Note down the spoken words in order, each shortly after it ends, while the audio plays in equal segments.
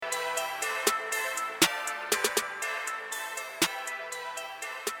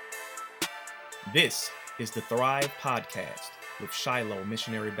This is the Thrive Podcast with Shiloh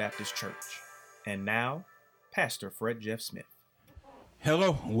Missionary Baptist Church. And now, Pastor Fred Jeff Smith.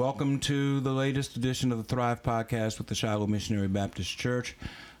 Hello, welcome to the latest edition of the Thrive Podcast with the Shiloh Missionary Baptist Church.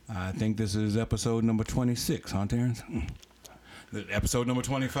 I think this is episode number 26, huh, Terrence? Episode number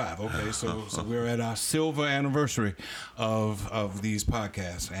 25. Okay, so we're at our silver anniversary of these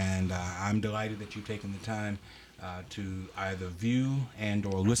podcasts, and I'm delighted that you've taken the time to either view and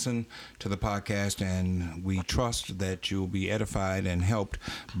or listen to the podcast, and we trust that you'll be edified and helped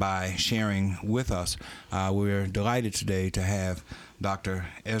by sharing with us. We're delighted today to have Dr.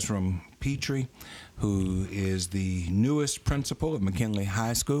 Esrom Pitre, who is the newest principal of McKinley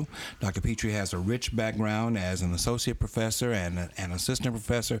High School. Dr. Pitre has a rich background as an associate professor and an assistant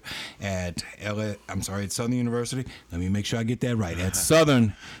professor at Southern University. Let me make sure I get that right. At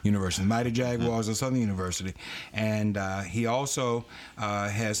Southern University, Mighty Jaguars of Southern University. And he also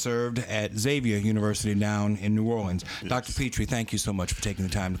has served at Xavier University down in New Orleans. Yes. Dr. Pitre, thank you so much for taking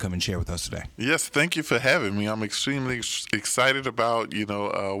the time to come and share with us today. Yes, thank you for having me. I'm extremely excited about,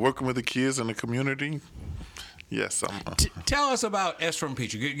 working with the kids in the community. Yes. Tell us about Esrom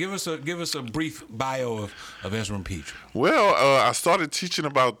Pitre. Give us a brief bio of Esrom Pitre. Well, I started teaching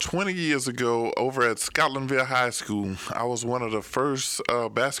about 20 years ago over at Scotlandville High School. I was one of the first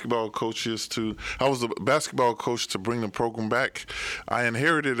basketball coaches I was the basketball coach to bring the program back. I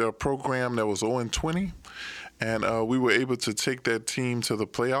inherited a program that was 0-20. And we were able to take that team to the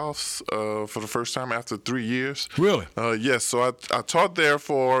playoffs for the first time after 3 years. Really? Yes. So I taught there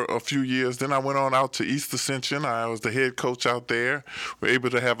for a few years. Then I went on out to East Ascension. I was the head coach out there. We were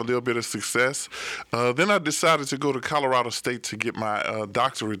able to have a little bit of success. Then I decided to go to Colorado State to get my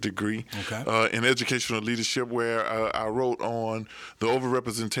doctorate degree in educational leadership, where I wrote on the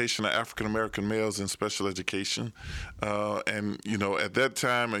overrepresentation of African American males in special education. And at that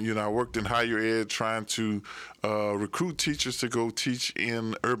time, I worked in higher ed trying to recruit teachers to go teach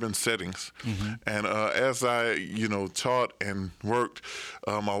in urban settings. Mm-hmm. And as I, taught and worked,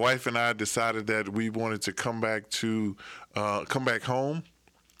 my wife and I decided that we wanted to come back home.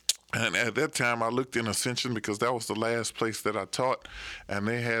 And at that time, I looked in Ascension because that was the last place that I taught, and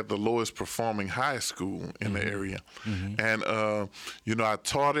they had the lowest performing high school in the area. Mm-hmm. And, I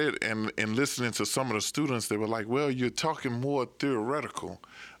taught it, and listening to some of the students, they were like, well, you're talking more theoretical.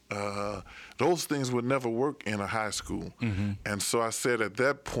 Those things would never work in a high school. Mm-hmm. And so I said at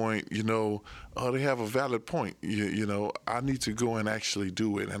that point, they have a valid point. I need to go and actually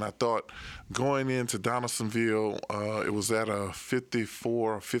do it. And I thought going into Donaldsonville, it was at a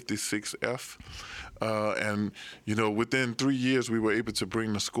 54 or 56 F. And within 3 years, we were able to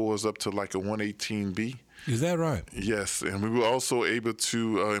bring the scores up to like a 118B. Is that right? Yes, and we were also able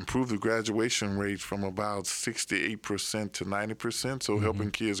to improve the graduation rate from about 68% to 90%, so helping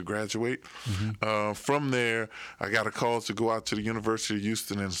kids graduate. Mm-hmm. From there, I got a call to go out to the University of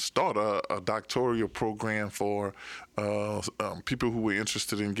Houston and start a doctoral program for people who were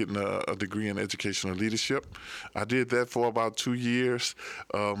interested in getting a degree in educational leadership. I did that for about 2 years.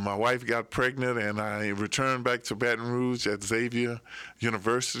 My wife got pregnant, and I returned back to Baton Rouge at Xavier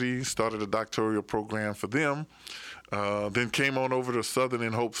University, started a doctoral program for them, then came on over to Southern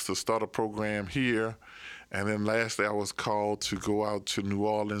in hopes to start a program here. And then lastly, I was called to go out to New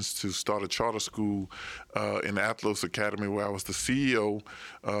Orleans to start a charter school in the Athlos Academy, where I was the CEO,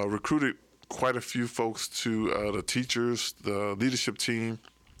 recruited quite a few folks to the teachers, the leadership team.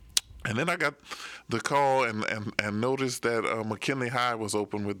 And then I got the call and noticed that McKinley High was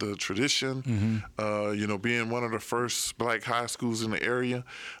open with the tradition, being one of the first black high schools in the area.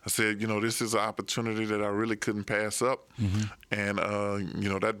 I said, this is an opportunity that I really couldn't pass up. Mm-hmm.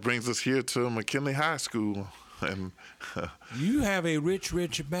 And, that brings us here to McKinley High School. And you have a rich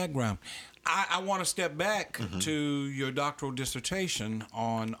background. I want to step back to your doctoral dissertation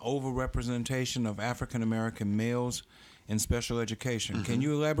on overrepresentation of African American males in special education. Mm-hmm. Can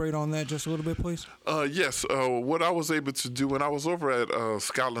you elaborate on that just a little bit, please? Yes. What I was able to do when I was over at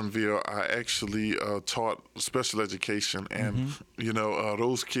Scotlandville, I actually taught special education. And,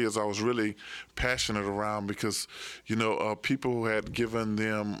 those kids I was really passionate around because, people who had given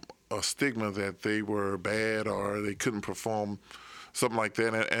them a stigma that they were bad or they couldn't perform, something like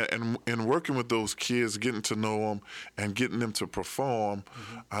that. And working with those kids, getting to know them and getting them to perform,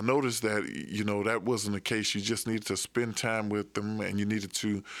 I noticed that, that wasn't the case. You just needed to spend time with them, and you needed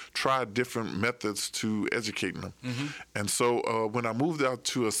to try different methods to educate them. Mm-hmm. And so when I moved out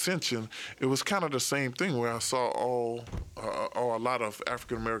to Ascension, it was kind of the same thing, where I saw a lot of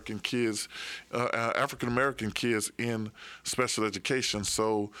African-American kids in special education.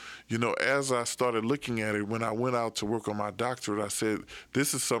 So, as I started looking at it, when I went out to work on my doctorate, I said,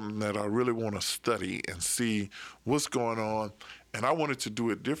 this is something that I really want to study and see what's going on. And I wanted to do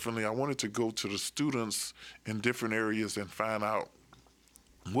it differently. I wanted to go to the students in different areas and find out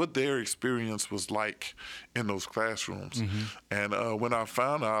what their experience was like in those classrooms. And when I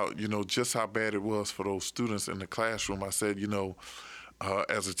found out, just how bad it was for those students in the classroom, I said,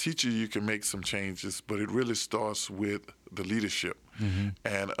 as a teacher, you can make some changes, but it really starts with the leadership.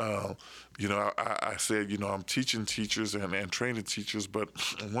 And, I said, I'm teaching teachers and training teachers, but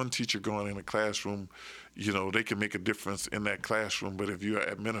one teacher going in a classroom, they can make a difference in that classroom. But if you're an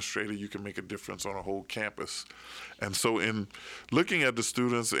administrator, you can make a difference on a whole campus. And so in looking at the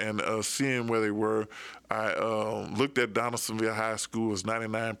students and seeing where they were, I looked at Donaldsonville High School as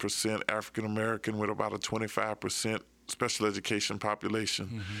 99% African-American with about a 25% special education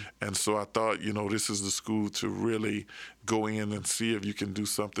population. And so I thought, this is the school to really go in and see if you can do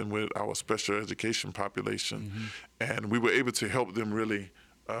something with our special education population. And we were able to help them really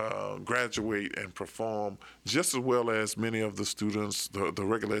graduate and perform just as well as many of the students, the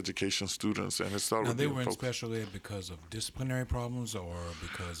regular education students. And it started now, with they were in special ed because of disciplinary problems or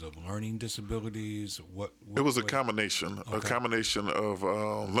because of learning disabilities? It was a combination, a combination of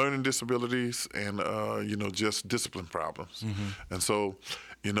learning disabilities and, just discipline problems. And so,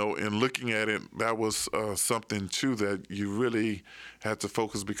 in looking at it, that was something, too, that you really had to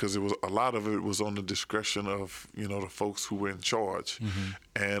focus because a lot of it was on the discretion of, the folks who were in charge.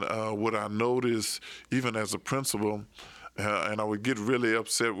 And what I noticed, even as a principal, and I would get really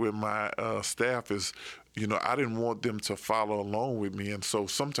upset with my staff is, I didn't want them to follow along with me. And so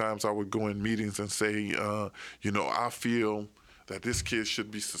sometimes I would go in meetings and say, I feel that this kid should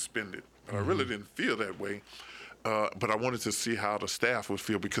be suspended. But I really didn't feel that way. But I wanted to see how the staff would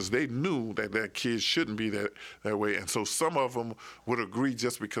feel because they knew that kid shouldn't be that way. And so some of them would agree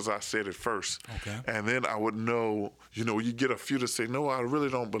just because I said it first. And then I would know, you get a few to say, no, I really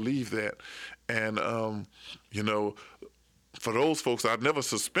don't believe that. And, for those folks, I'd never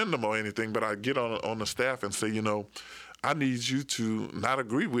suspend them or anything, but I'd get on the staff and say, I need you to not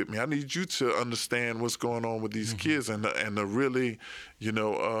agree with me. I need you to understand what's going on with these kids and to really,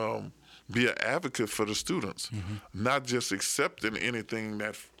 be an advocate for the students, not just accepting anything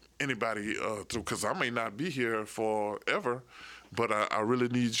that anybody, because I may not be here forever, but I really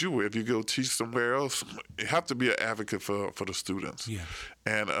need you. If you go teach somewhere else, you have to be an advocate for the students.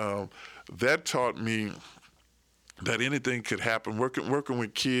 And that taught me that anything could happen. Working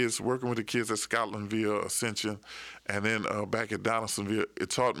with the kids at Scotlandville, Ascension, and then back at Donaldsonville, it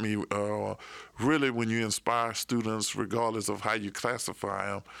taught me really when you inspire students, regardless of how you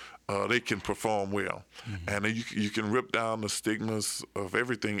classify them, they can perform well. And you can rip down the stigmas of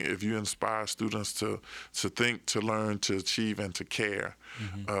everything if you inspire students to think, to learn, to achieve, and to care.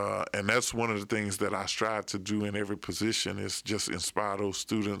 And that's one of the things that I strive to do in every position is just inspire those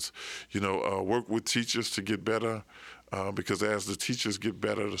students, work with teachers to get better, because as the teachers get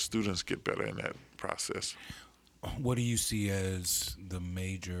better, the students get better in that process. What do you see as the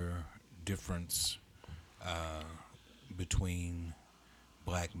major difference between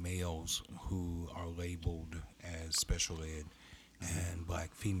black males who are labeled as special ed and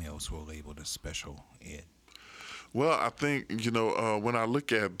black females who are labeled as special ed? Well, I think, when I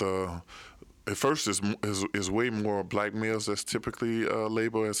look at at first is way more black males that's typically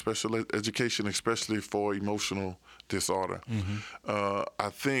labeled as special education, especially for emotional disorder. I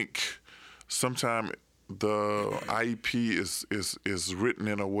think sometimes the IEP is written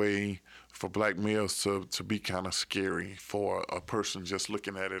in a way for black males to be kind of scary for a person just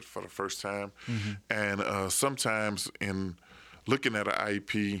looking at it for the first time. And sometimes in looking at an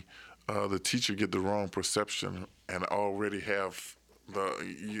IEP, the teacher get the wrong perception and already have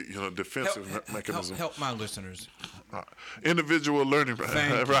the defensive mechanism. Help my listeners. Individual learning,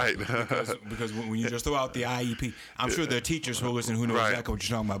 right? because when you just throw out the IEP, I'm sure there are teachers who listen who know exactly what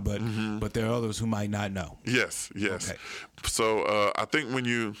you're talking about, but there are others who might not know. Yes. Okay. So I think when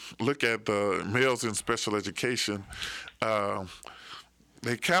you look at the males in special education,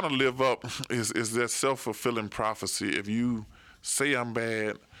 they kind of live up is that self-fulfilling prophecy. If you say I'm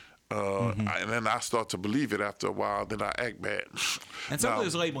bad, and then I start to believe it after a while, then I act bad. And some of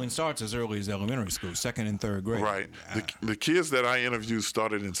this labeling starts as early as elementary school, second and third grade. Right. The kids that I interviewed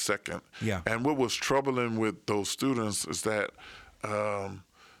started in second. Yeah. And what was troubling with those students is that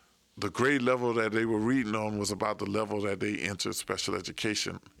the grade level that they were reading on was about the level that they entered special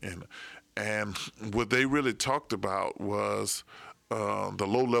education in. And what they really talked about was the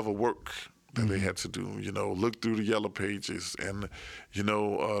low-level work that they had to do, look through the yellow pages. And,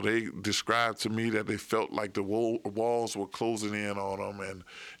 they described to me that they felt like the walls were closing in on them. And,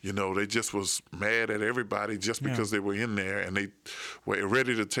 they just was mad at everybody just because they were in there. And they were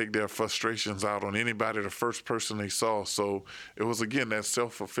ready to take their frustrations out on anybody, the first person they saw. So it was, again, that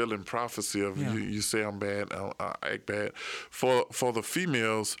self-fulfilling prophecy of you say I'm bad, I act bad. For the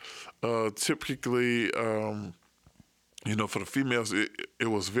females, typically... for the females, it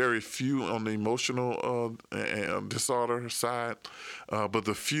was very few on the emotional disorder side, but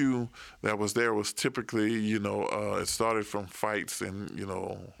the few that was there was typically, it started from fights and,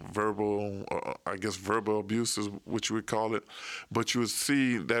 verbal abuse is what you would call it, but you would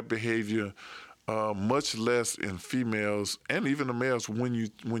see that behavior much less in females and even the males when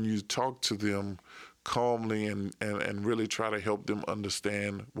you talk to them calmly and really try to help them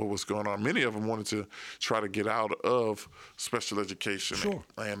understand what was going on. Many of them wanted to try to get out of special education. Sure.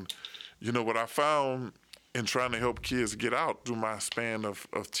 And what I found in trying to help kids get out through my span of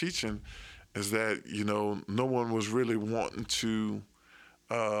teaching is that, no one was really wanting to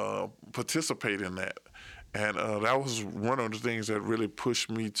participate in that. And that was one of the things that really pushed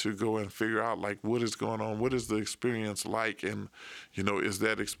me to go and figure out, like, what is going on? What is the experience like? And, is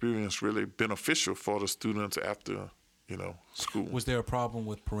that experience really beneficial for the students after, school? Was there a problem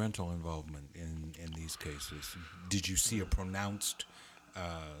with parental involvement in these cases? Did you see a pronounced,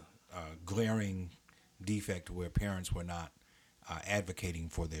 glaring defect where parents were not advocating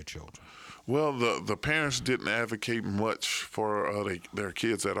for their children? Well, the parents didn't advocate much for their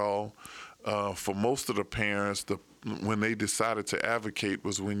kids at all. For most of the parents, when they decided to advocate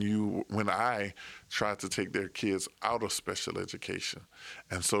was when I tried to take their kids out of special education.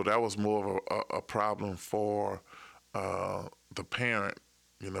 And so that was more of a problem for the parent,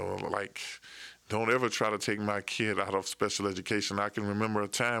 like, don't ever try to take my kid out of special education. I can remember a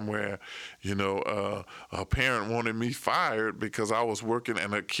time where, a parent wanted me fired because I was working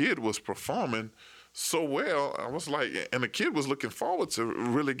and a kid was performing so well. I was like, and the kid was looking forward to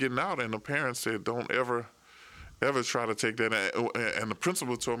really getting out, and the parents said, don't ever try to take that. And the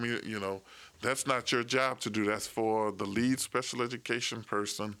principal told me, that's not your job to do. That's for the lead special education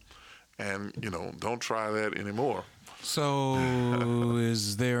person, and, don't try that anymore. So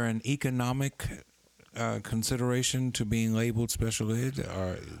is there an economic consideration to being labeled special ed?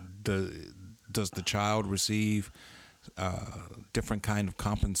 Or does the child receive different kind of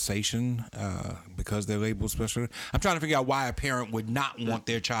compensation because they're labeled special ed? I'm trying to figure out why a parent would not want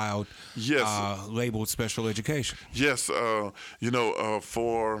their child labeled special education. Yes,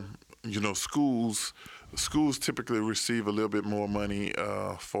 for schools typically receive a little bit more money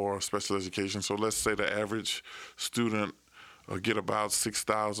for special education. So let's say the average student get about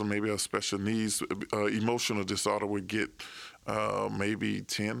 $6,000. Maybe a special needs emotional disorder would get maybe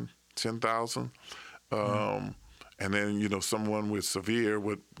 $10,000. And then, someone with severe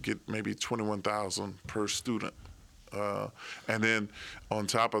would get maybe $21,000 per student. And then on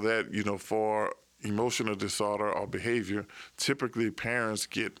top of that, for emotional disorder or behavior, typically parents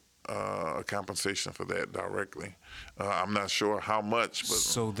get a compensation for that directly. I'm not sure how much. But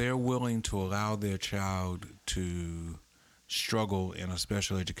so they're willing to allow their child to struggle in a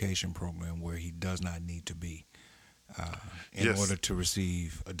special education program where he does not need to be. In order to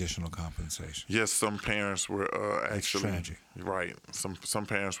receive additional compensation. Yes, some parents were actually tragic. Right. Some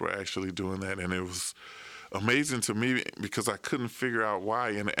parents were actually doing that, and it was amazing to me because I couldn't figure out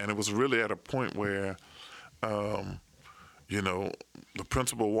why, and it was really at a point where, the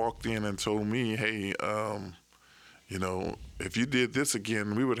principal walked in and told me, "Hey, if you did this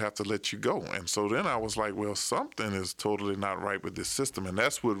again, we would have to let you go." And so then I was like, well, something is totally not right with this system. And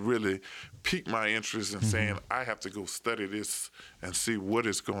that's what really piqued my interest in saying, I have to go study this and see what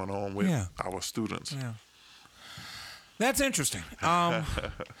is going on with our students. Yeah. That's interesting.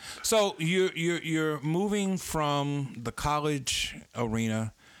 So you're moving from the college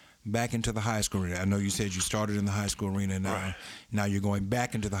arena back into the high school arena. I know you said you started in the high school arena, and now you're going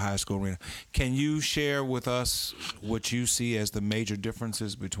back into the high school arena. Can you share with us what you see as the major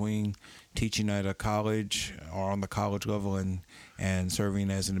differences between teaching at a college or on the college level and serving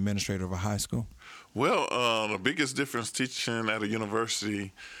as an administrator of a high school? Well, the biggest difference teaching at a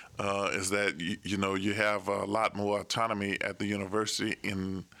university is that you have a lot more autonomy at the university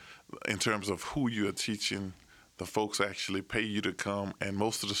in terms of who you are teaching. The folks actually pay you to come, and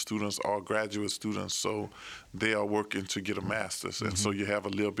most of the students are graduate students, so they are working to get a master's, and so you have a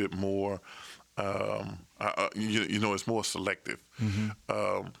little bit more, it's more selective.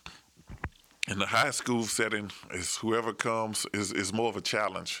 In the high school setting, is whoever comes is more of a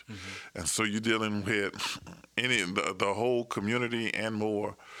challenge, and so you're dealing with the whole community and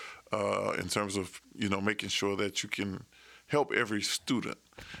more. in terms of, making sure that you can help every student.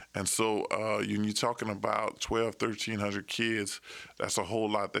 And so when you're talking about 1,300 kids, that's a whole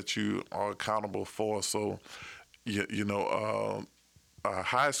lot that you are accountable for. So,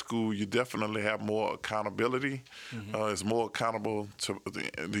 high school, you definitely have more accountability. It's more accountable to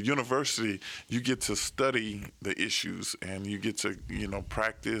the university. You get to study the issues, and you get to,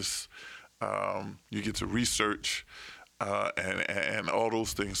 practice. You get to research, and all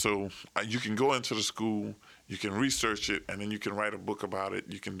those things. So you can go into the school, you can research it, and then you can write a book about it.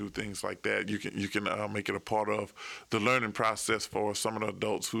 You can do things like that. You can make it a part of the learning process for some of the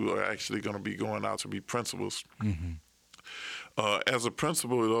adults who are actually going to be going out to be principals. As a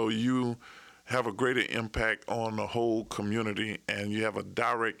principal, though, you have a greater impact on the whole community, and you have a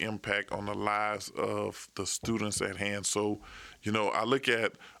direct impact on the lives of the students at hand. So, I look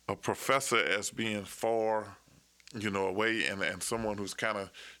at a professor as being far, away, and someone who's kind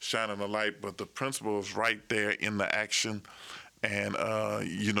of shining a light, but the principal is right there in the action. And,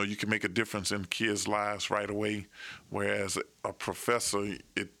 you can make a difference in kids' lives right away, whereas a professor,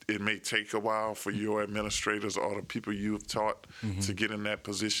 it may take a while for your administrators or the people you've taught to get in that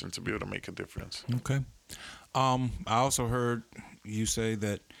position to be able to make a difference. Okay. I also heard you say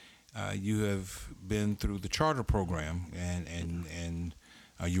that you have been through the charter program, and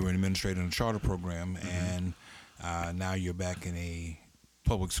you were an administrator in the charter program, and now you're back in a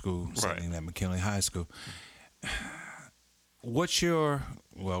public school setting at McKinley High School. What's your,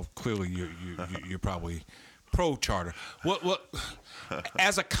 well, clearly you're probably pro charter. What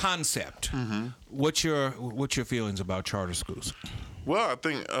as a concept, what's your feelings about charter schools? Well, I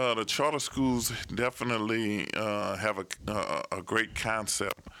think the charter schools definitely have a great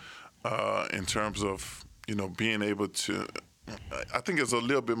concept in terms of being able to. I think there's a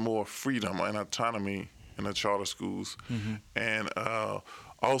little bit more freedom and autonomy in the charter schools, and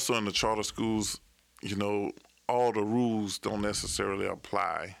also in the charter schools, all the rules don't necessarily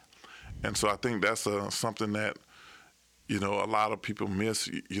apply. And so I think that's something that, a lot of people miss.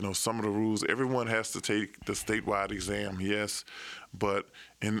 Some of the rules, everyone has to take the statewide exam, yes, but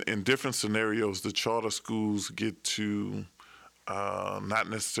in different scenarios, the charter schools get to not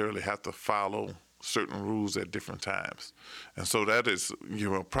necessarily have to follow certain rules at different times. And so that is,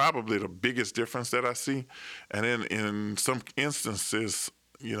 probably the biggest difference that I see. And then in some instances,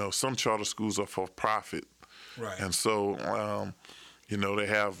 some charter schools are for profit. Right. And so, they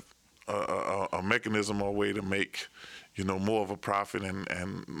have a mechanism or a way to make, more of a profit, and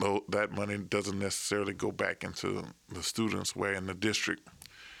that money doesn't necessarily go back into the students, where in the district,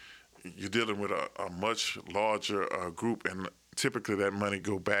 you're dealing with a much larger group, and typically that money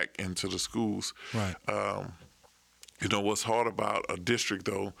go back into the schools. Right. What's hard about a district,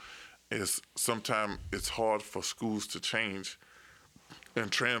 though, is sometimes it's hard for schools to change and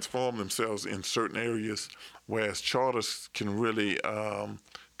transform themselves in certain areas, whereas charters can really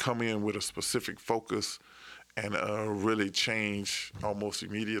come in with a specific focus and really change almost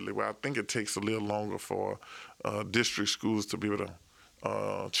immediately. Well, I think it takes a little longer for district schools to be able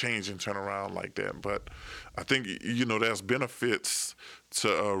to change and turn around like that. But I think, there's benefits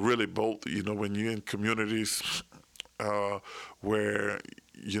to really both, when you're in communities where,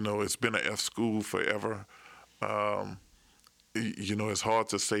 it's been an F school forever, it's hard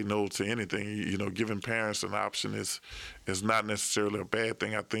to say no to anything. Giving parents an option is not necessarily a bad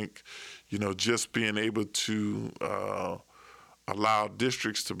thing. I think, just being able to allow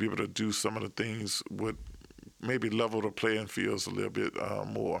districts to be able to do some of the things would maybe level the playing fields a little bit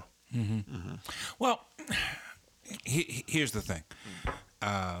more. Well, here's the thing.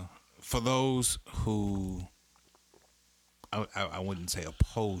 For those who, I wouldn't say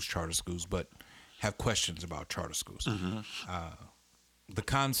oppose charter schools, but have questions about charter schools. The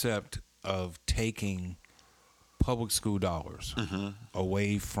concept of taking public school dollars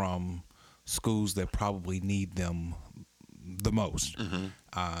away from schools that probably need them the most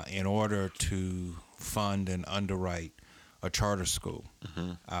in order to fund and underwrite a charter school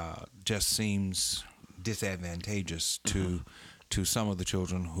just seems disadvantageous to some of the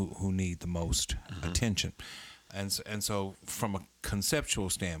children who need the most attention. And so from a conceptual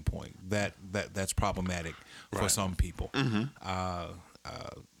standpoint, that's problematic for some people.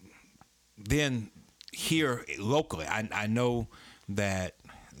 Then here locally, I know that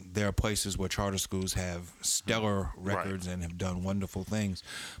there are places where charter schools have stellar records and have done wonderful things.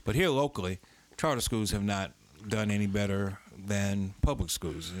 But here locally, charter schools have not done any better than public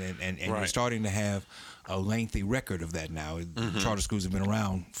schools. And you're starting to have a lengthy record of that now. Charter schools have been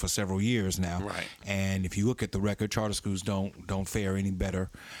around for several years now. And if you look at the record, charter schools don't fare any better.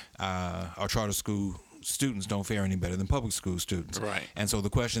 Our charter school students don't fare any better than public school students. Right. And so the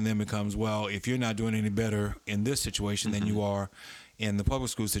question then becomes, well, if you're not doing any better in this situation than you are in the public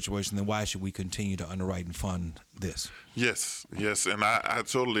school situation, then why should we continue to underwrite and fund this? Yes, and I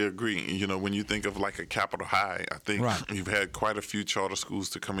totally agree. You know, when you think of like a Capitol High, I think you've had quite a few charter schools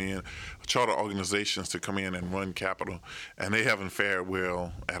to come in, charter organizations to come in and run Capitol, and they haven't fared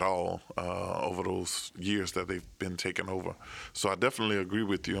well at all over those years that they've been taken over. So I definitely agree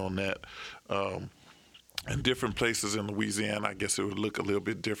with you on that. In different places in Louisiana, I guess it would look a little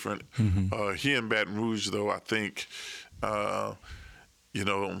bit different. Here in Baton Rouge, though, I think you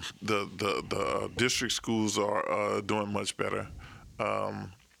know, the district schools are doing much better.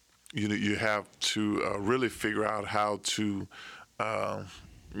 You know, you have to really figure out how to,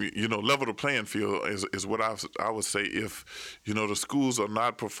 you know, level the playing field is what I would say. If, you know, the schools are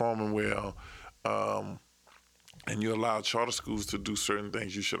not performing well, and you allow charter schools to do certain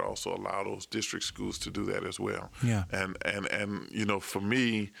things, you should also allow those district schools to do that as well. Yeah. And you know, for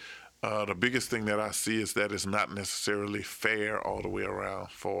me, the biggest thing that I see is that it's not necessarily fair all the way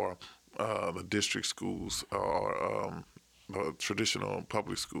around for the district schools or the traditional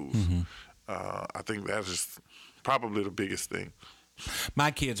public schools. I think that is probably the biggest thing. My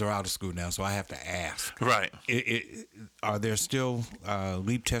kids are out of school now, so I have to ask. Right. Are there still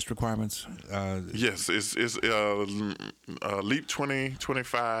LEAP test requirements? Yes, it's LEAP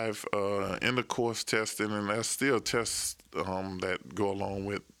 2025 in the course testing, and there's still tests that go along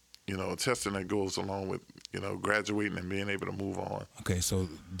with, you know, testing that goes along with, you know, graduating and being able to move on. Okay, so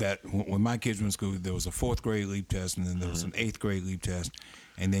that when my kids were in school, there was a 4th grade LEAP test, and then there was an 8th grade LEAP test,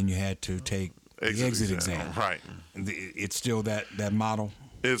 and then you had to take the exit exam. Right. It's still that model?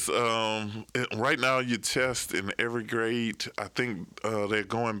 It's right now you test in every grade. I think they're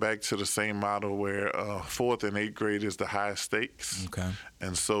going back to the same model where 4th and 8th grade is the highest stakes. Okay.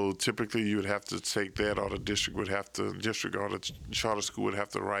 And so typically you would have to take that, or the district or the charter school would have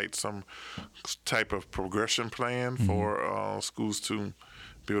to write some type of progression plan for schools to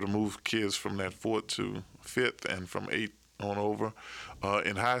be able to move kids from that 4th to 5th and from 8th on over.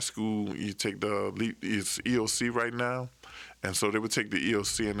 In high school, you take the LEAP, it's EOC right now. And so they would take the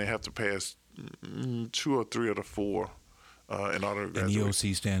EOC and they have to pass 2 or 3 of the 4 in order to graduate. And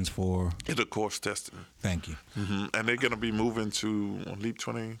EOC stands for? It's a course testing. Thank you. And they're going to be moving to LEAP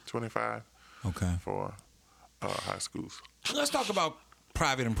 2025 for high schools. Let's talk about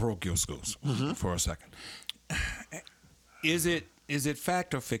private and parochial schools for a second. Is it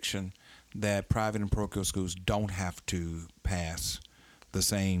fact or fiction that private and parochial schools don't have to pass the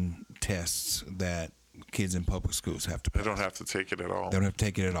same tests that kids in public schools have to pass? They don't have to take it at all. They don't have to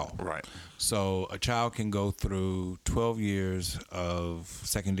take it at all. Right. So a child can go through 12 years of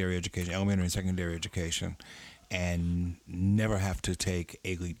secondary education, elementary and secondary education, and never have to take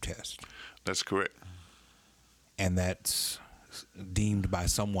a LEAP test. That's correct. And that's deemed by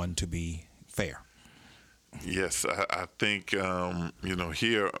someone to be fair. Yes, I think, you know,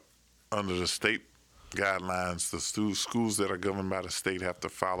 here under the state guidelines, the schools that are governed by the state have to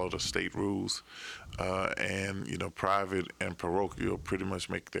follow the state rules, and you know, private and parochial pretty much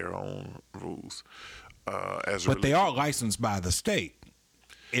make their own rules. But they are licensed by the state.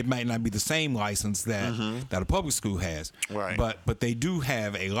 It might not be the same license that a public school has, right? But they do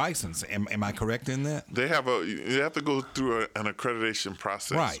have a license. Am I correct in that? They have you have to go through an accreditation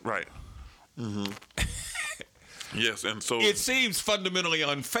process, right? Yes, and so it seems fundamentally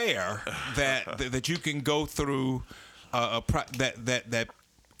unfair that you can go through that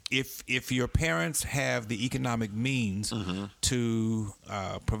if your parents have the economic means to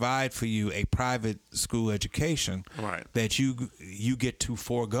provide for you a private school education, right, that you get to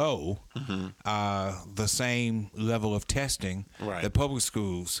forego the same level of testing that public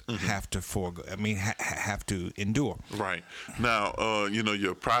schools have to forego. I mean, have to endure. Right. Now, you know,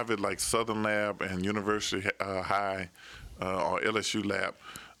 your private like Southern Lab and University High or LSU Lab,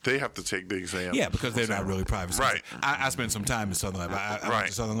 they have to take the exam. Yeah, because they're not really private schools. Right. I spent some time in Southern Lab. I went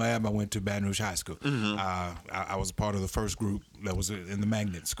to Southern Lab. I went to Baton Rouge High School. I was part of the first group that was in the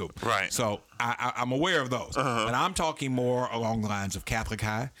magnet school. Right. So I'm aware of those. But I'm talking more along the lines of Catholic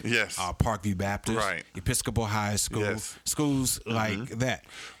High, yes, Parkview Baptist, right, Episcopal High School, yes, schools like that.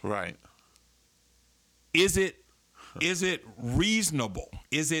 Right. Is it reasonable?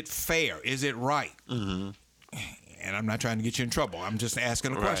 Is it fair? Is it right? And I'm not trying to get you in trouble. I'm just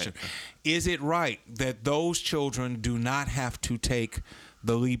asking a question. Is it right that those children do not have to take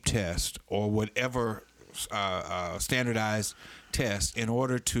the LEAP test or whatever standardized test in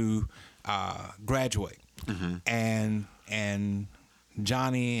order to graduate? And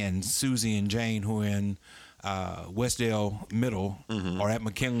Johnny and Susie and Jane, who are in Westdale Middle or at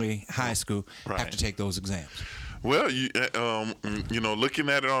McKinley High School have to take those exams? Well, looking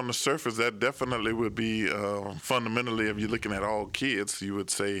at it on the surface, that definitely would be fundamentally, if you're looking at all kids, you would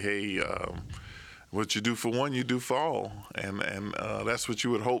say, hey, what you do for one, you do for all. And that's what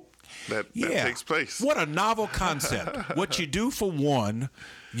you would hope that takes place. What a novel concept. What you do for one,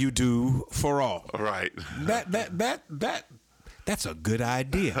 you do for all. Right. That's a good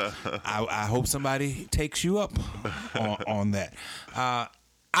idea. I hope somebody takes you up on that.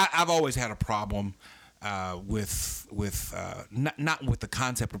 I've always had a problem with not with the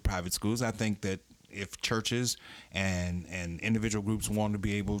concept of private schools. I think that if churches and individual groups want to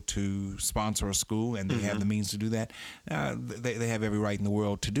be able to sponsor a school and they have the means to do that, they have every right in the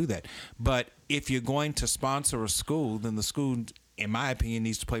world to do that. But if you're going to sponsor a school, then the school, in my opinion,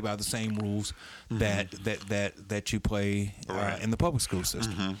 needs to play by the same rules that you play in the public school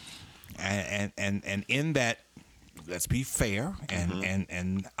system. And in that, let's be fair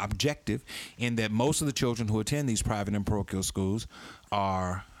and objective in that most of the children who attend these private and parochial schools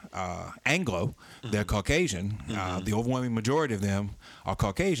are Anglo, they're Caucasian. The overwhelming majority of them are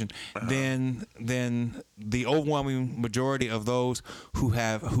Caucasian. Then the overwhelming majority of those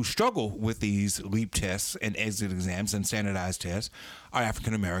who struggle with these LEAP tests and exit exams and standardized tests are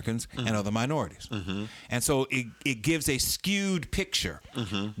African Americans and other minorities. And so it gives a skewed picture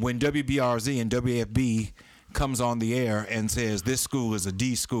when WBRZ and WFB comes on the air and says this school is a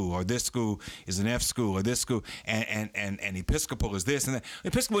D school, or this school is an F school, or this school and Episcopal is this and that.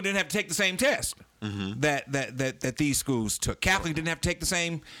 Episcopal didn't have to take the same test that these schools took. Catholic didn't have to take the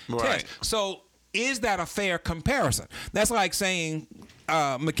same test. So is that a fair comparison? That's like saying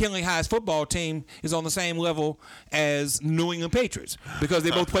McKinley High's football team is on the same level as New England Patriots because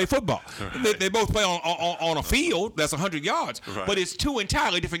they both play football. They both play on a field that's 100 yards, but it's two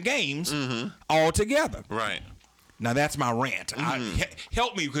entirely different games altogether. Right. Now that's my rant.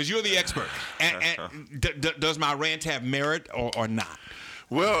 Help me because you're the expert. And does my rant have merit or not?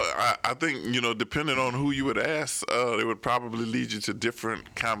 Well, I think, depending on who you would ask, it would probably lead you to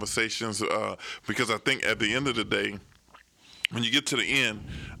different conversations because I think at the end of the day, when you get to the end,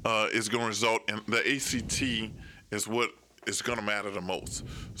 it's going to result in the ACT is what is going to matter the most.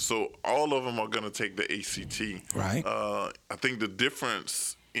 So all of them are going to take the ACT. Right. I think the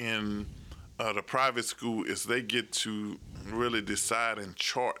difference in the private school is they get to really decide and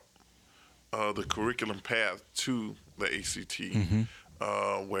chart the curriculum path to the ACT.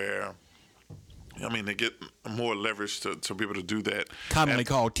 Where, they get more leverage to be able to do that. Commonly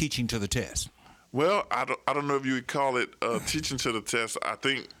called teaching to the test. Well, I don't know if you would call it teaching to the test. I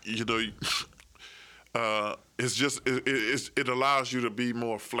think it's just it allows you to be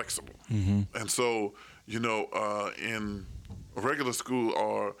more flexible, and so in a regular school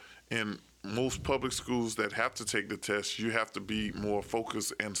or in most public schools that have to take the test, you have to be more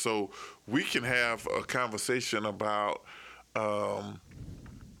focused, and so we can have a conversation about.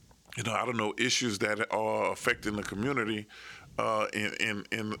 Issues that are affecting the community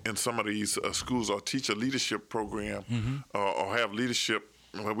in some of these schools, or teach a leadership program or have leadership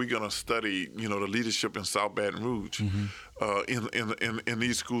where we're going to study, the leadership in South Baton Rouge in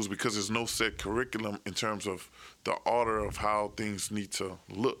these schools because there's no set curriculum in terms of the order of how things need to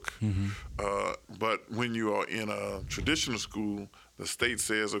look. But when you are in a traditional school, the state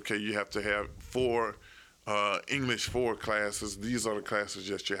says, okay, you have to have 4 English 4 classes. These are the classes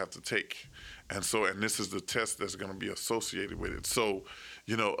that you have to take, and this is the test that's going to be associated with it. So,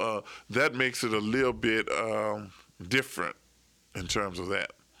 that makes it a little bit different in terms of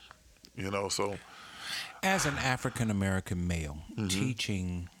that. So as an African American male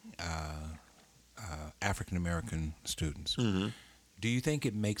teaching African American students, do you think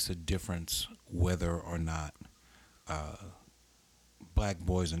it makes a difference whether or not black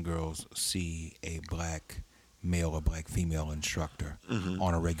boys and girls see a black male or black female instructor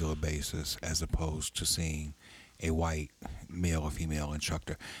on a regular basis as opposed to seeing a white male or female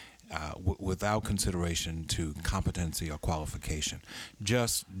instructor without consideration to competency or qualification?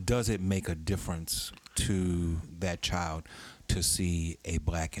 Just does it make a difference to that child to see a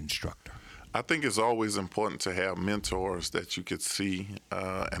black instructor? I think it's always important to have mentors that you could see,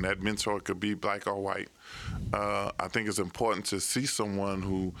 and that mentor could be black or white. I think it's important to see someone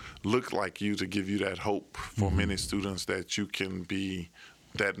who looked like you to give you that hope for many students that you can be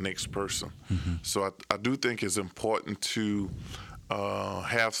that next person. So I do think it's important to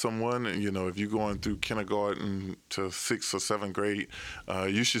have someone, if you're going through kindergarten to 6th or 7th grade,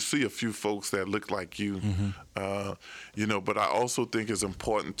 you should see a few folks that look like you. But I also think it's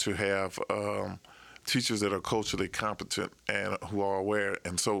important to have teachers that are culturally competent and who are aware.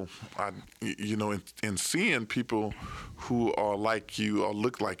 And so, in seeing people who are like you or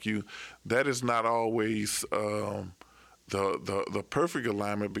look like you, that is not always the perfect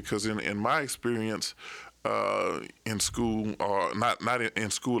alignment, because in my experience in school, or not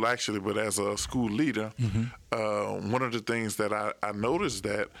in school actually, but as a school leader, one of the things that I noticed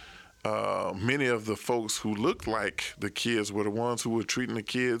that many of the folks who looked like the kids were the ones who were treating the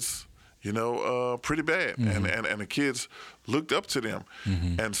kids, pretty bad, and the kids looked up to them,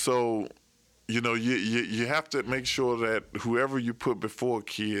 and so. You have to make sure that whoever you put before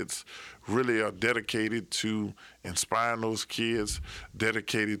kids really are dedicated to inspiring those kids,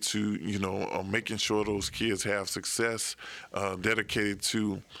 dedicated to, making sure those kids have success, dedicated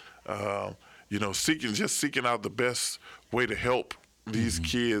to, seeking out the best way to help these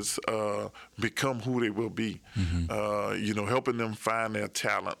kids become who they will be, helping them find their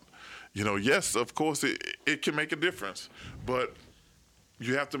talent. Yes, of course, it can make a difference, but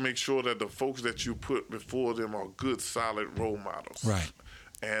you have to make sure that the folks that you put before them are good, solid role models. Right.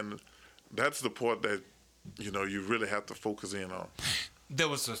 And that's the part that, you really have to focus in on. There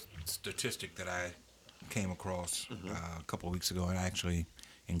was a statistic that I came across a couple of weeks ago, and I actually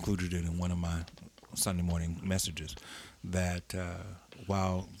included it in one of my Sunday morning messages, that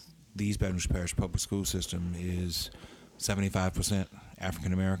while the East Baton Rouge Parish Public School System is 75%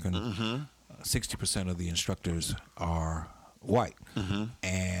 African American, 60% of the instructors are white,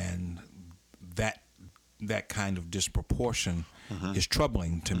 and that kind of disproportion is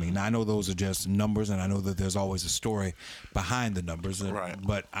troubling to me. Now, I know those are just numbers, and I know that there's always a story behind the numbers, right.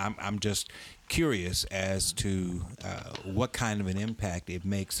 But I'm just curious as to what kind of an impact it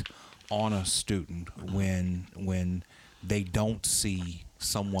makes on a student when they don't see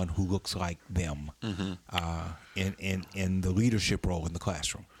someone who looks like them in the leadership role in the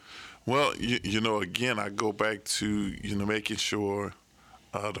classroom. Well, again, I go back to, making sure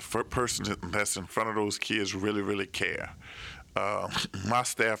the person that's in front of those kids really, really care. My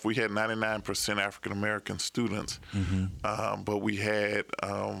staff, we had 99% African-American students, but we had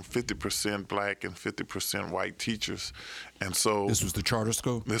 50% black and 50% white teachers. And so... This was the charter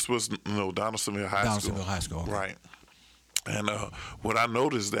school? This was, Donaldsonville High School. Donaldsonville High School. Okay. Right. And what I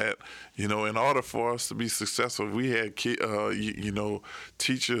noticed that, in order for us to be successful, we had,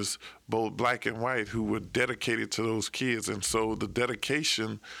 teachers, both black and white, who were dedicated to those kids. And so the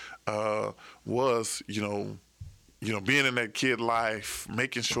dedication was, being in that kid life,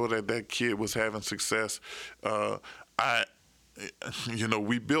 making sure that kid was having success. We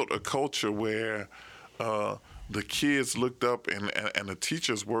built a culture where the kids looked up and the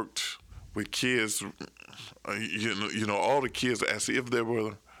teachers worked with kids, all the kids as if they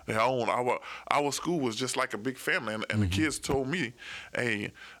were their own. Our school was just like a big family, and the kids told me,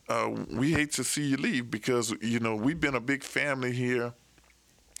 "Hey, we hate to see you leave because we've been a big family here.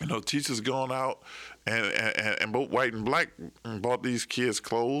 Teachers gone out and both white and black bought these kids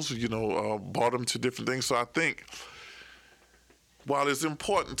clothes, bought them to different things." So I think, while it's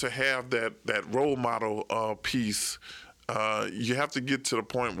important to have that role model piece, you have to get to the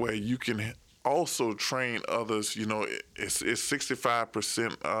point where you can also train others. It's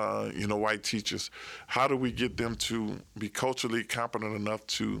 65%, white teachers. How do we get them to be culturally competent enough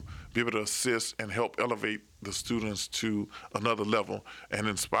to be able to assist and help elevate the students to another level and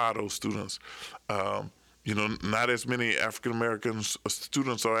inspire those students? Not as many African American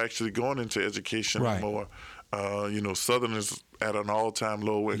students are actually going into education anymore. Southern is at an all-time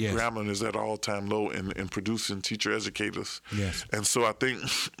low, and Grambling is at an all-time low in producing teacher educators. Yes. And so I think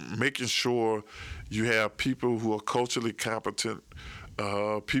making sure you have people who are culturally competent,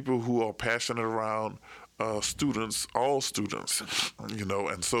 people who are passionate around students, all students,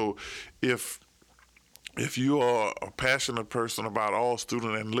 and so if you are a passionate person about all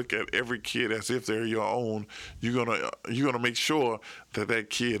students and look at every kid as if they're your own, you're gonna make sure that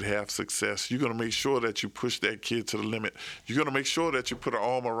kid have success. You're gonna make sure that you push that kid to the limit. You're gonna make sure that you put an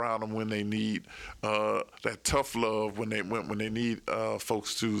arm around them when they need that tough love, when they need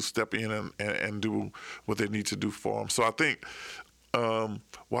folks to step in and do what they need to do for them. So I think,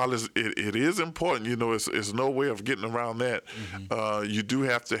 while it is important, it's no way of getting around that. You do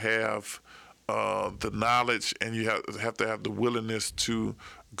have to have the knowledge, and you have to have the willingness to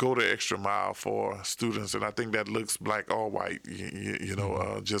go the extra mile for students. And I think that looks black or white,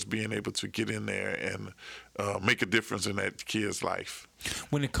 just being able to get in there and make a difference in that kid's life.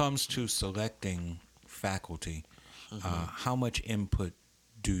 When it comes to selecting faculty, how much input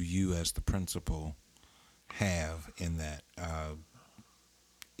do you as the principal have in that?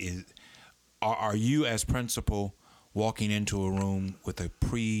 Are you as principal walking into a room with a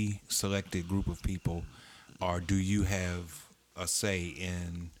pre-selected group of people, or do you have a say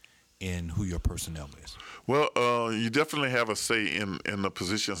in who your personnel is? Well, you definitely have a say in the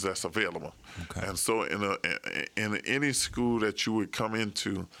positions that's available. Okay. And so in any school that you would come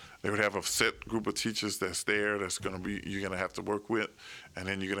into, they would have a set group of teachers that's there that's going to be, you're going to have to work with, and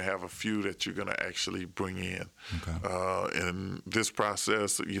then you're going to have a few that you're going to actually bring in. Okay. In this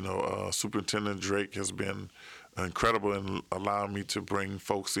process, Superintendent Drake has been incredible in allowing me to bring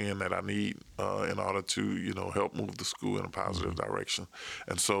folks in that I need in order to, help move the school in a positive direction.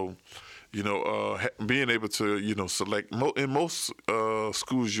 And so, being able to, select, in most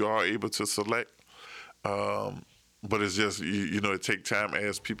schools you are able to select, but it's just, it takes time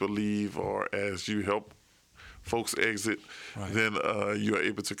as people leave or as you help folks exit, right. Then you're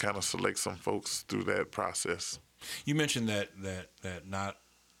able to kind of select some folks through that process. You mentioned that not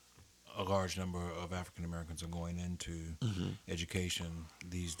a large number of African Americans are going into education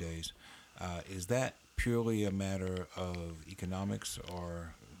these days. Is that purely a matter of economics,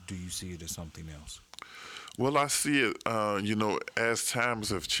 or do you see it as something else? Well, I see it, as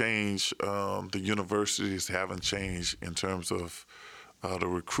times have changed, the universities haven't changed in terms of the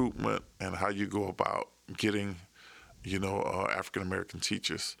recruitment and how you go about getting, African American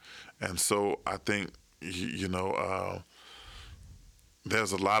teachers. And so I think,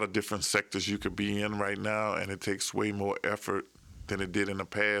 there's a lot of different sectors you could be in right now, and it takes way more effort than it did in the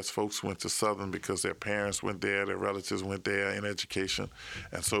past. Folks went to Southern because their parents went there, their relatives went there in education.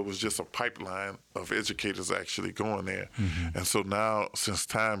 And so it was just a pipeline of educators actually going there. Mm-hmm. And so now, since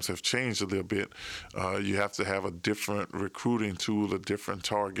times have changed a little bit, you have to have a different recruiting tool, a different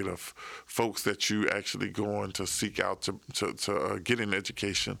target of folks that you actually going to seek out to get in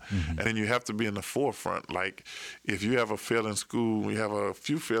education. Mm-hmm. And then you have to be in the forefront. Like, if you have a failing school, we have a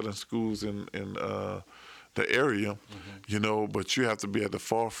few failing schools in the area, but you have to be at the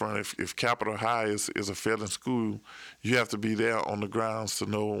forefront. If Capitol High is a failing school, you have to be there on the grounds to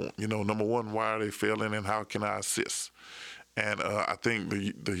know, number one, why are they failing and how can I assist? And I think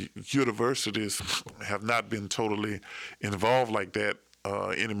the universities have not been totally involved like that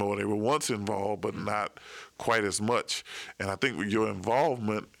anymore. They were once involved, but not quite as much. And I think with your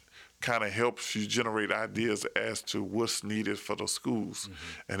involvement kind of helps you generate ideas as to what's needed for the schools.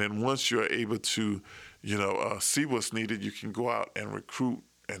 Mm-hmm. And then once you're able to see what's needed, you can go out and recruit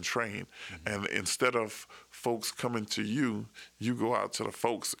and train. Mm-hmm. And instead of folks coming to you, you go out to the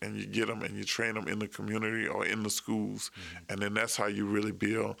folks and you get them and you train them in the community or in the schools. Mm-hmm. And then that's how you really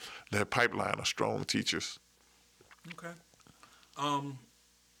build that pipeline of strong teachers. Okay.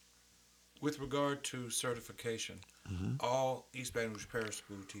 With regard to certification, all East Baton Rouge Parish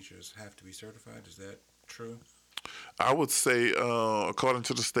School teachers have to be certified. Is that true? I would say, according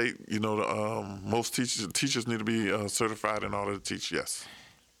to the state, most teachers need to be certified in order to teach, yes.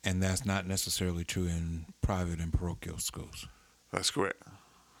 And that's not necessarily true in private and parochial schools. That's correct.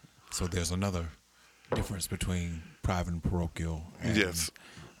 So there's another difference between private and parochial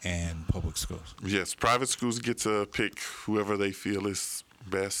and public schools. Yes, private schools get to pick whoever they feel is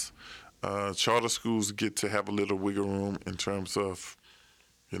best. Charter schools get to have a little wiggle room in terms of,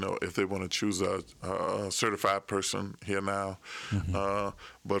 if they want to choose a certified person here now. Mm-hmm.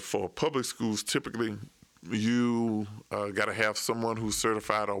 But for public schools, typically you got to have someone who's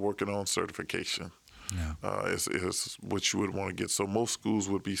certified or working on certification. Yeah. Is what you would want to get. So most schools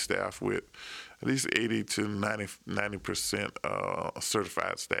would be staffed with at least 80 to 90%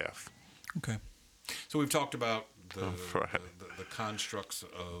 certified staff. Okay. So we've talked about the constructs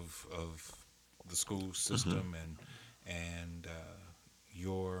of the school system and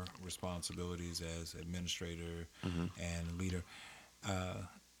your responsibilities as administrator and leader.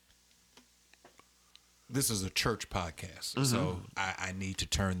 This is a church podcast, so I need to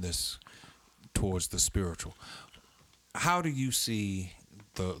turn this towards the spiritual. How do you see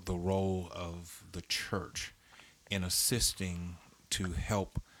the role of the church in assisting to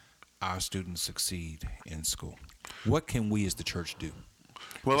help our students succeed in school? What can we as the church do?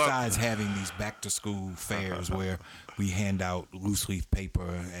 Besides having these back-to-school fairs where we hand out loose-leaf paper,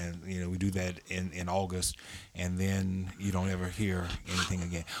 and we do that in August, and then you don't ever hear anything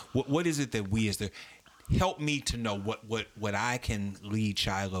again. What is it that we as the help me to know what I can lead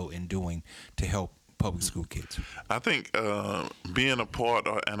Shiloh in doing to help public school kids? I think being a part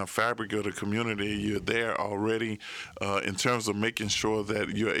and a fabric of the community, you're there already in terms of making sure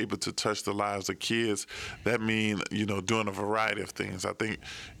that you're able to touch the lives of kids. That means, doing a variety of things. I think,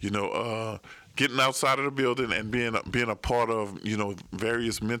 getting outside of the building and being a part of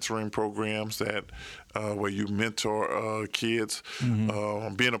various mentoring programs that where you mentor kids,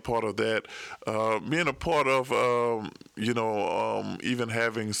 being a part of that, being a part of even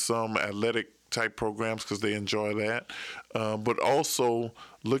having some athletic type programs because they enjoy that, but also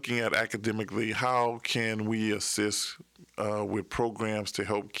looking at academically how can we assist with programs to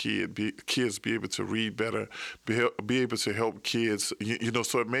help kids be able to read better, be able to help kids,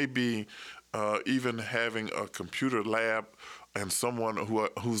 so it may be even having a computer lab and someone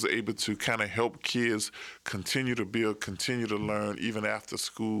who's able to kind of help kids continue to build, continue to learn even after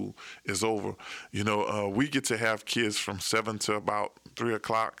school is over. We get to have kids from 7 to about 3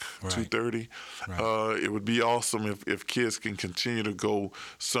 o'clock, right. 2:30. Right. It would be awesome if kids can continue to go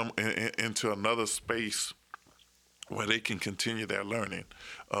into another space where they can continue their learning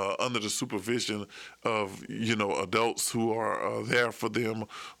under the supervision of adults who are there for them,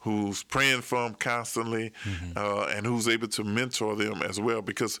 who's praying for them constantly, and who's able to mentor them as well.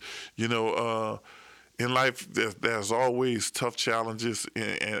 Because in life there's always tough challenges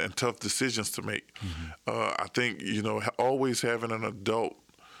and tough decisions to make. I think always having an adult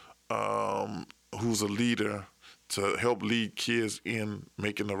who's a leader to help lead kids in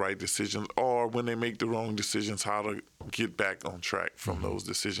making the right decisions, or when they make the wrong decisions, how to get back on track from those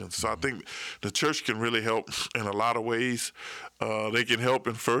decisions. So I think the church can really help in a lot of ways. They can help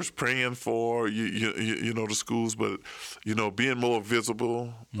in first praying for the schools, but being more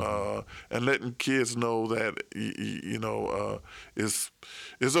visible and letting kids know that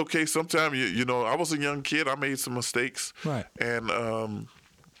it's okay. Sometimes I was a young kid, I made some mistakes, right, and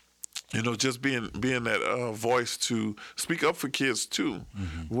just being that voice to speak up for kids too,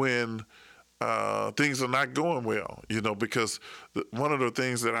 when things are not going well. Because one of the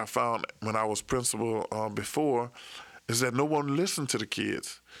things that I found when I was principal before is that no one listened to the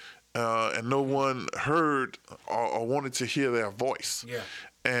kids, and no one heard or wanted to hear their voice. Yeah.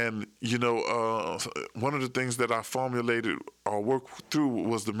 And, one of the things that I formulated or worked through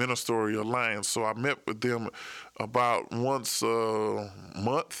was the Ministerial Alliance. So I met with them about once a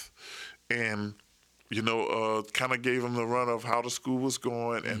month and, kind of gave them the run of how the school was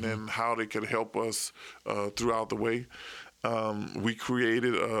going and then how they could help us throughout the way. We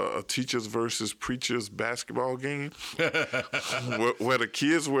created a teachers versus preachers basketball game where the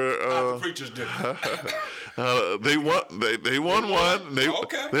kids were. How the preachers did. They won. They won one.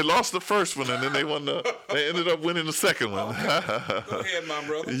 They lost the first one, and then they ended up winning the second one. Okay. Go ahead, my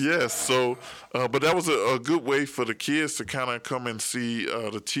brother. Yes. So, but that was a good way for the kids to kind of come and see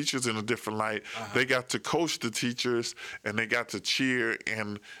the teachers in a different light. They got to coach the teachers, and they got to cheer.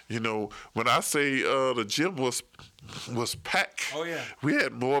 And when I say the gym was packed. Oh yeah. We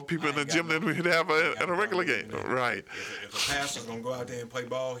had more people in the gym than we'd have at a regular game. Right. If a pastor's gonna go out there and play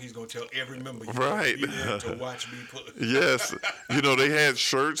ball, he's gonna tell every member you right be there to watch me play. Yes. They had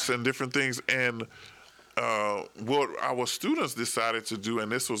shirts and different things, and what our students decided to do,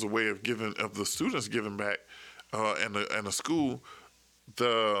 and this was a way of the students giving back, and the school,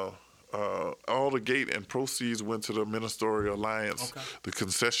 all the gate and proceeds went to the Ministerial Alliance, the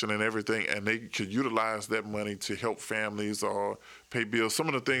concession and everything, and they could utilize that money to help families or pay bills. Some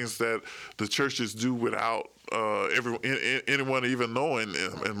of the things that the churches do without anyone even knowing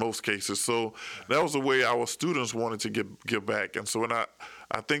in most cases. So that was the way our students wanted to give back. And so when I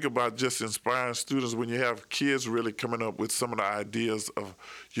think about just inspiring students, when you have kids really coming up with some of the ideas of,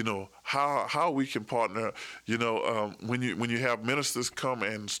 how we can partner, when you have ministers come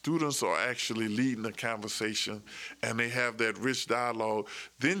and students are actually leading the conversation and they have that rich dialogue,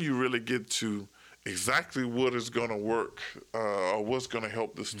 then you really get to exactly what is going to work or what's going to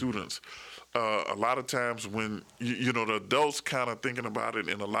help the students. A lot of times when, the adults kind of thinking about it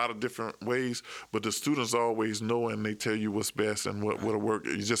in a lot of different ways, but the students always know and they tell you what's best and what'll work.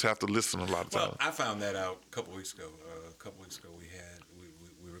 You just have to listen a lot of times. Well, I found that out a couple weeks ago.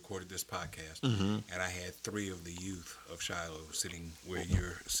 We recorded this podcast, and I had 3 of the youth of Shiloh sitting where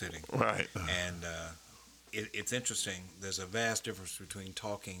you're sitting. Right. And it's interesting. There's a vast difference between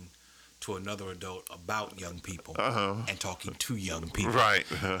talking to another adult about young people and talking to young people. Right.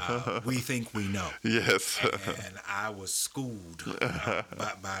 We think we know. Yes. And I was schooled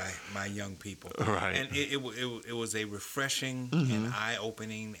by my young people. Right. And it was a refreshing and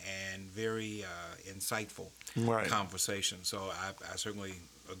eye-opening and very insightful conversation. So I certainly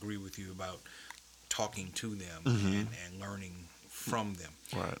agree with you about talking to them and learning from them.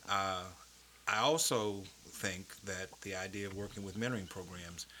 Right. I also think that the idea of working with mentoring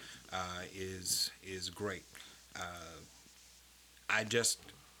programs is great. I just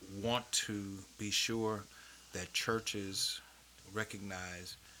want to be sure that churches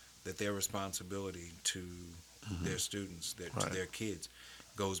recognize that their responsibility to their students, to their kids,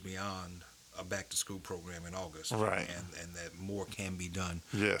 goes beyond a back-to-school program in August. Right. And that more can be done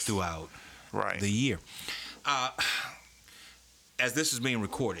Yes. throughout the year. As this is being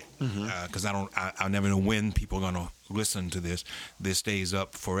recorded, because I'll never know when people are going to listen to this. This stays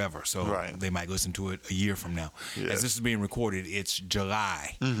up forever, so they might listen to it a year from now. Yes. As this is being recorded, it's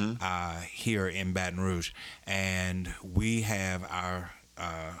July here in Baton Rouge, and we have our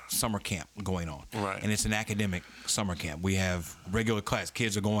summer camp going on. Right. And it's an academic summer camp. We have regular class.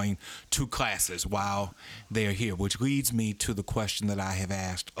 Kids are going to classes while they're here, which leads me to the question that I have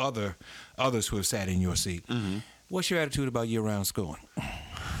asked others who have sat in your seat. What's your attitude about year-round schooling?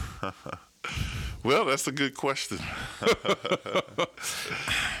 Well, that's a good question.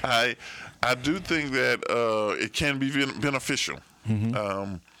 I do think that it can be beneficial.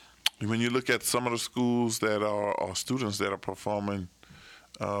 When you look at some of the schools that are students that are performing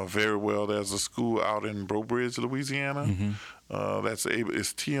very well, there's a school out in Breaux Bridge, Louisiana.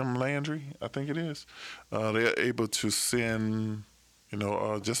 It's T.M. Landry, I think it is. They're able to send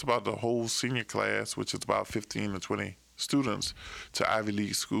just about the whole senior class, which is about 15 to 20 students, to Ivy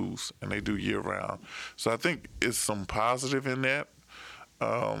League schools, and they do year-round. So I think it's some positive in that.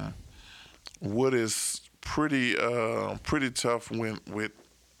 What is pretty tough with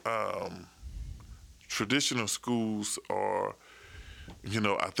traditional schools are,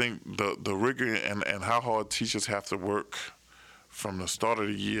 I think the rigor and how hard teachers have to work from the start of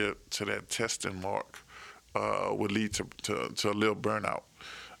the year to that testing mark would lead to a little burnout.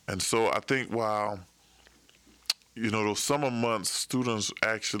 And so I think while, those summer months, students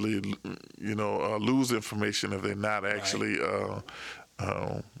actually, lose information if they're not actually,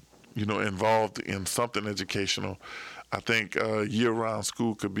 involved in something educational. I think year-round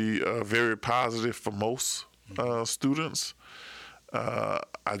school could be very positive for most students.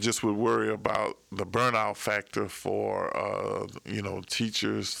 I just would worry about the burnout factor for,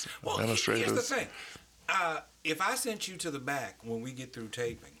 teachers, administrators. Here's the thing. If I sent you to the back when we get through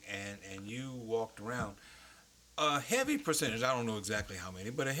taping and you walked around, a heavy percentage, I don't know exactly how many,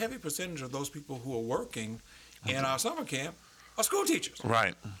 but a heavy percentage of those people who are working in our summer camp are school teachers.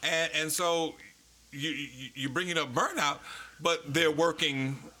 Right. And so you're bringing up burnout, but they're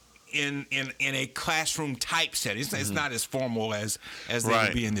working in a classroom type setting. It's not as formal as they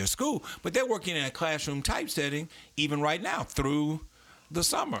would be in their school, but they're working in a classroom type setting even right now through the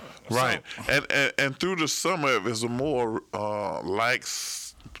summer. Right. So, and through the summer, if it's a more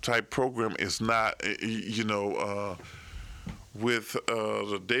type program, it's not, with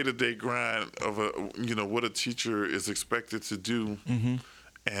the day-to-day grind of what a teacher is expected to do,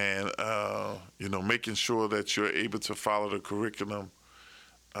 and making sure that you're able to follow the curriculum.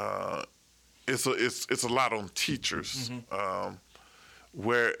 It's a lot on teachers.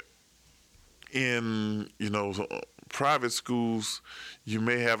 Where in private schools, you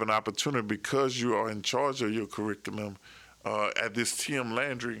may have an opportunity because you are in charge of your curriculum. At this T.M.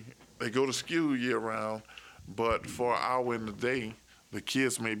 Landry, they go to school year-round, but for an hour in the day, the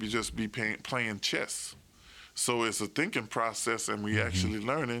kids maybe just be playing chess. So it's a thinking process, and we actually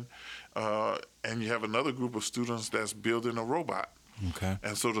learning. And you have another group of students that's building a robot. Okay.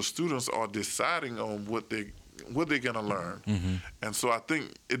 And so the students are deciding on what they're going to learn. And so I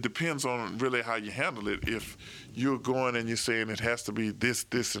think it depends on really how you handle it. If you're going and you're saying it has to be this,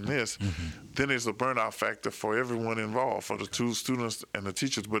 this, and this, then there's a burnout factor for everyone involved, for the two students and the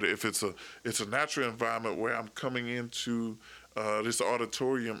teachers. But if it's a natural environment where I'm coming into this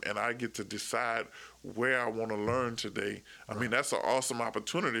auditorium and I get to decide where I want to learn today, I mean, that's an awesome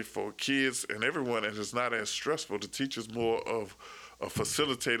opportunity for kids and everyone, and it's not as stressful. The teacher's more of a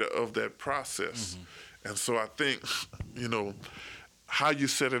facilitator of that process. And so I think, how you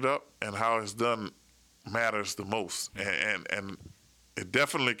set it up and how it's done matters the most. And it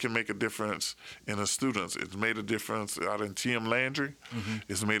definitely can make a difference in the students. It's made a difference out in T.M. Landry.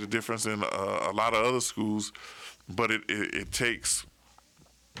 It's made a difference in a lot of other schools. But it takes,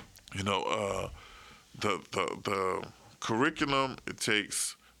 the curriculum. It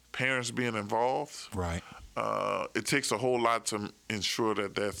takes parents being involved. Right. It takes a whole lot to ensure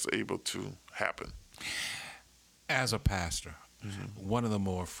that that's able to happen. As a pastor, one of the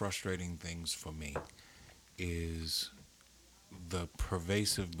more frustrating things for me is the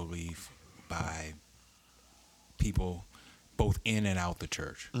pervasive belief by people both in and out the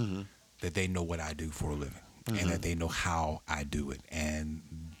church that they know what I do for a living and that they know how I do it, and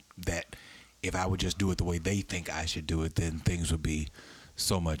that if I would just do it the way they think I should do it, then things would be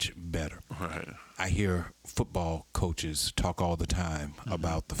so much better. Right. I hear football coaches talk all the time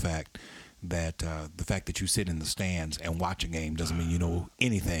about the fact that the fact that you sit in the stands and watch a game doesn't mean you know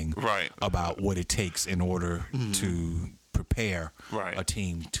anything about what it takes in order to prepare a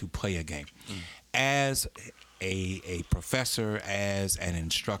team to play a game. As a professor, as an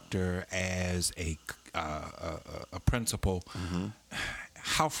instructor, as a principal,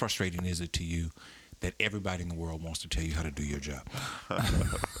 how frustrating is it to you that everybody in the world wants to tell you how to do your job?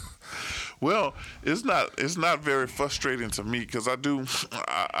 Well, it's not very frustrating to me because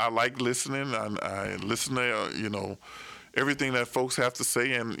I like listening. I listen to everything that folks have to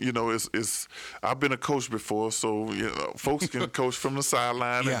say, and it's I've been a coach before, so folks can coach from the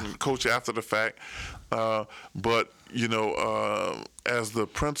sideline and coach after the fact. But as the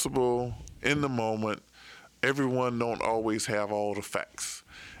principal in the moment, everyone don't always have all the facts,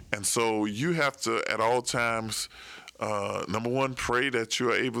 and so you have to at all times. Number one, pray that you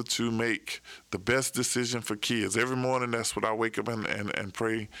are able to make the best decision for kids. Every morning, that's what I wake up and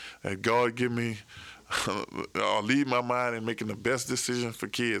pray that God give me, or lead my mind in making the best decision for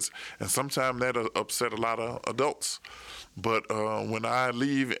kids. And sometimes that upset a lot of adults. But when I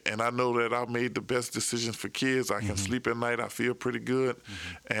leave and I know that I made the best decisions for kids, I can sleep at night. I feel pretty good.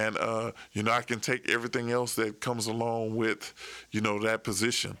 And, I can take everything else that comes along with, that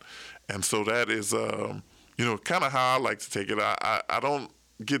position. And so that is... kind of how I like to take it. I don't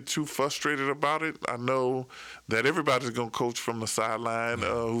get too frustrated about it. I know that everybody's going to coach from the sideline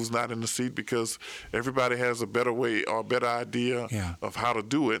who's not in the seat because everybody has a better way or a better idea of how to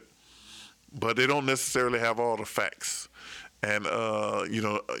do it, but they don't necessarily have all the facts and,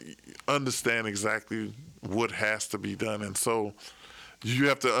 understand exactly what has to be done. And so you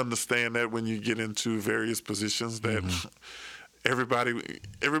have to understand that when you get into various positions that everybody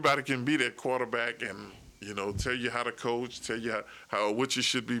can be that quarterback and, tell you how to coach, tell you how what you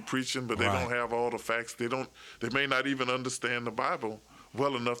should be preaching, but they don't have all the facts. They may not even understand the Bible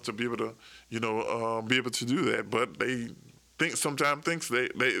well enough to be able to, be able to do that. But they sometimes think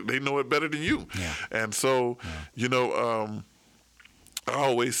they know it better than you. Yeah. And so, I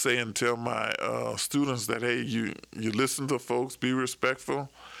always say and tell my students that, hey, you listen to folks, be respectful,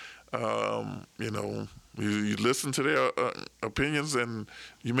 You listen to their opinions, and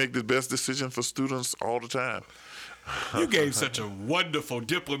you make the best decision for students all the time. You gave such a wonderful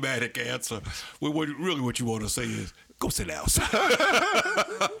diplomatic answer. What you want to say is, go sit down.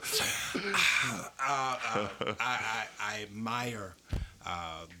 I admire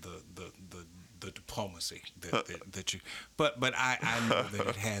the diplomacy that you. But I know that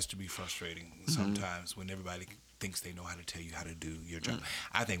it has to be frustrating sometimes when everybody thinks they know how to tell you how to do your job.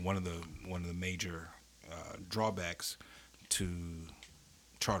 I think one of the major drawbacks to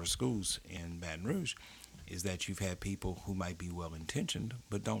charter schools in Baton Rouge is that you've had people who might be well-intentioned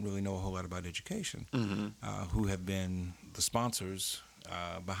but don't really know a whole lot about education, who have been the sponsors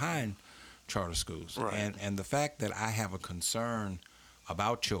behind charter schools. Right. And the fact that I have a concern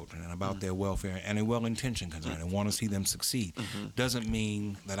about children and about their welfare and a well-intentioned concern and want to see them succeed doesn't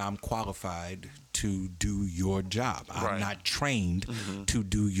mean that I'm qualified to do your job. I'm not trained to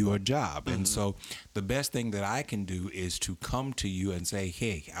do your job. And so the best thing that I can do is to come to you and say,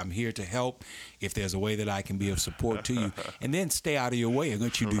 hey, I'm here to help if there's a way that I can be of support to you, and then stay out of your way and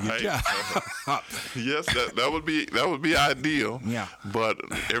let you do your job. Yes, that would be ideal. Yeah. But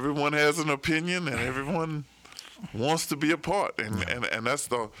everyone has an opinion and everyone wants to be a part, and that's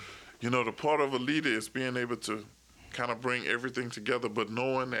the part of a leader is being able to kind of bring everything together, but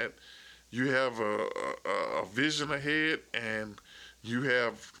knowing that you have a vision ahead and you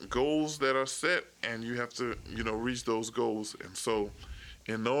have goals that are set and you have to reach those goals. And so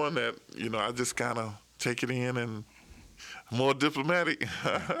in knowing that I just kind of take it in and more diplomatic.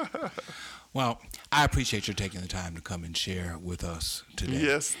 Well, I appreciate your taking the time to come and share with us today.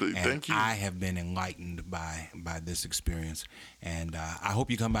 Yes, thank you. I have been enlightened by this experience, and I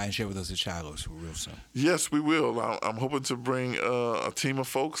hope you come by and share with us at Shiloh's real soon. Yes, we will. I'm hoping to bring a team of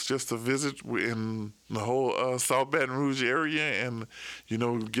folks just to visit in the whole South Baton Rouge area and,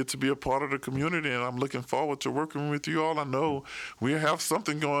 get to be a part of the community, and I'm looking forward to working with you all. I know we have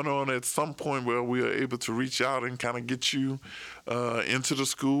something going on at some point where we are able to reach out and kind of get you into the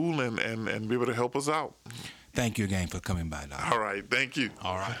school and be able to help us out. Thank you again for coming by, Doc. All right. Thank you.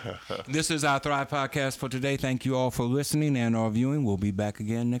 All right. This is our Thrive podcast for today. Thank you all for listening and our viewing. We'll be back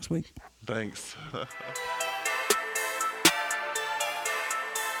again next week. Thanks.